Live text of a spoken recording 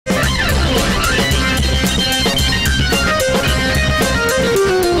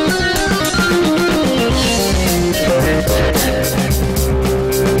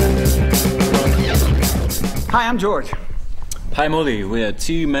George. Hi Molly, we are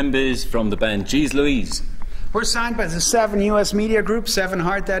two members from the band Jeez Louise. We're signed by the 7 US media group, 7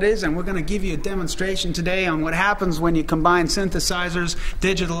 Heart that is, and we're going to give you a demonstration today on what happens when you combine synthesizers,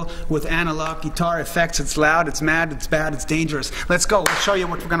 digital, with analog guitar effects. It's loud, it's mad, it's bad, it's dangerous. Let's go, we'll show you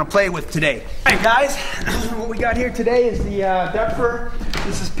what we're going to play with today. Alright guys, what we got here today is the Dupfer.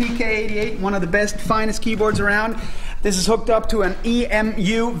 This is PK88, one of the best, finest keyboards around. This is hooked up to an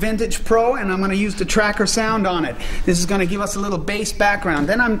EMU Vintage Pro, and I'm going to use the tracker sound on it. This is going to give us a little bass background.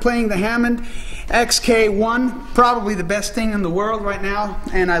 Then I'm playing the Hammond XK1, probably the best thing in the world right now,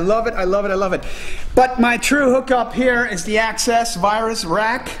 and I love it, I love it, I love it. But my true hookup here is the Access Virus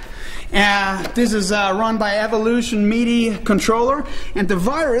Rack. This is run by Evolution MIDI controller, and the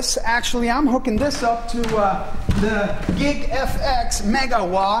Virus, actually I'm hooking this up to the Gig FX Mega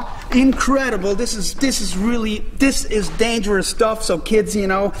Wah. Incredible. This is dangerous stuff, so kids, you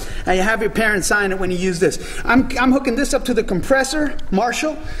know, you have your parents sign it when you use this. I'm hooking this up to the compressor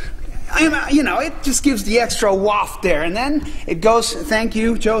Marshall. You know, it just gives the extra waft there. And then it goes, thank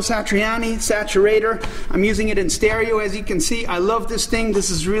you, Joe Satriani, Saturator. I'm using it in stereo, as you can see. I love this thing. This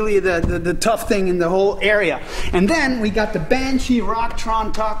is really the tough thing in the whole area. And then we got the Banshee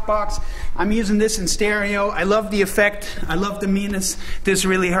Rocktron talk box. I'm using this in stereo. I love the effect. I love the meanness. This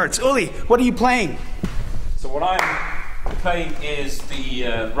really hurts. Uli, what are you playing? So what I'm playing is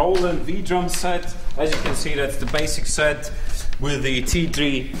the Roland V-drum set. As you can see, that's the basic set with the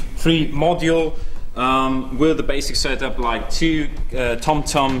T3 module, with the basic setup like 2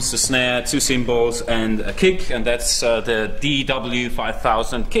 tom-toms, a snare, 2 cymbals and a kick, and that's the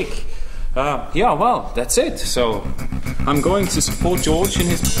DW5000 kick. Yeah, well, that's it. So I'm going to support George in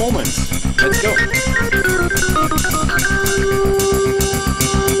his performance. Let's go.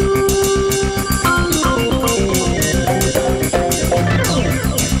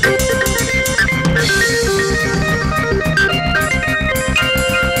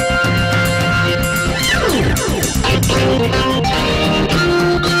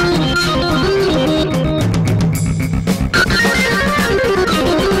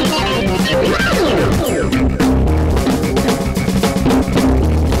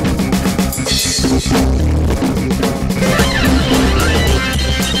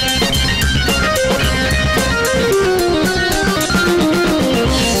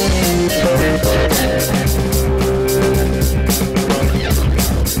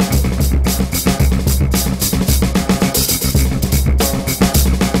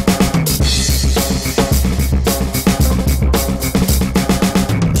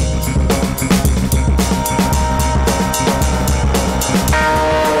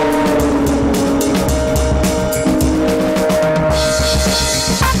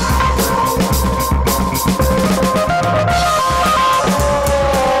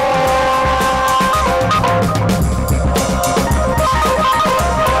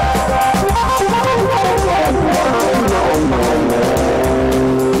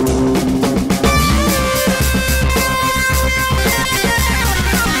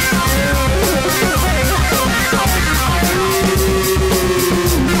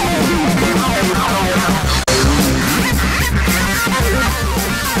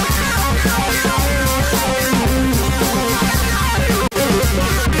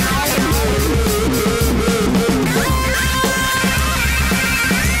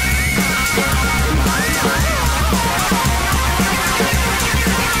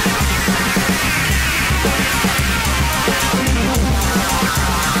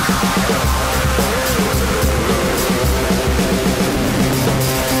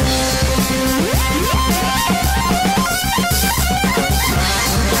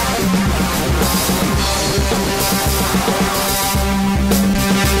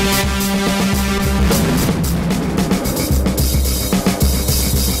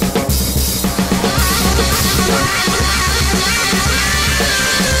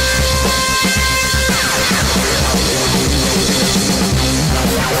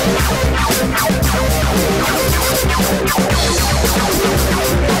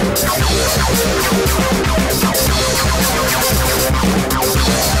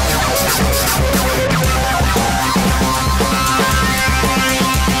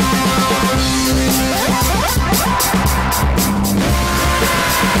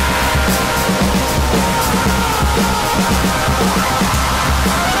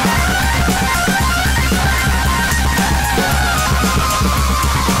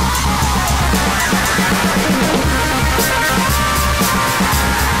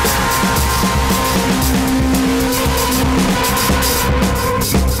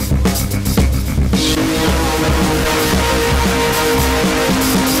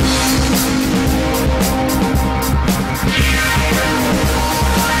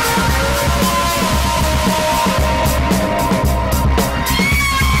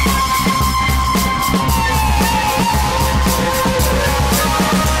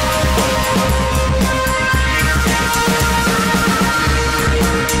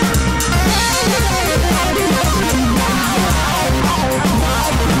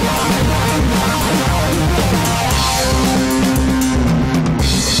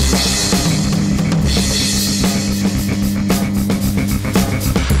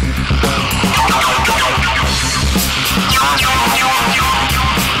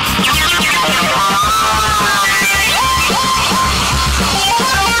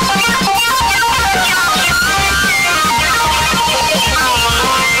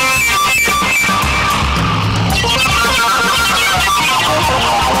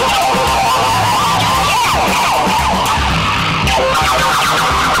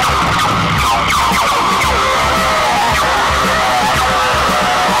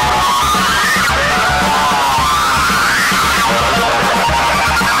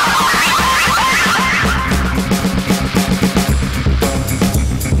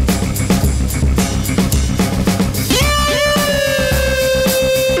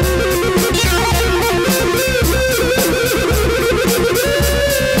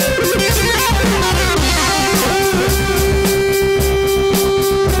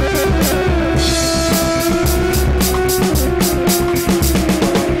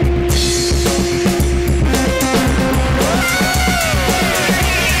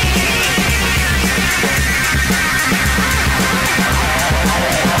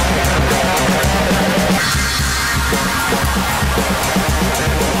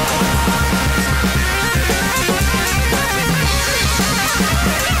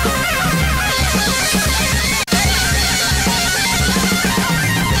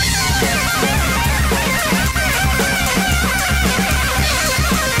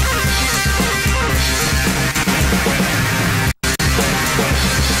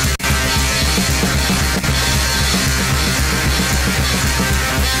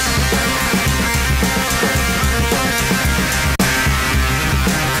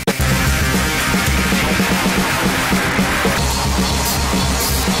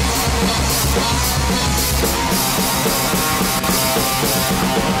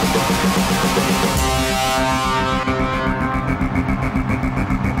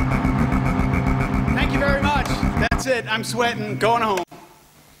 it. I'm sweating. Going home.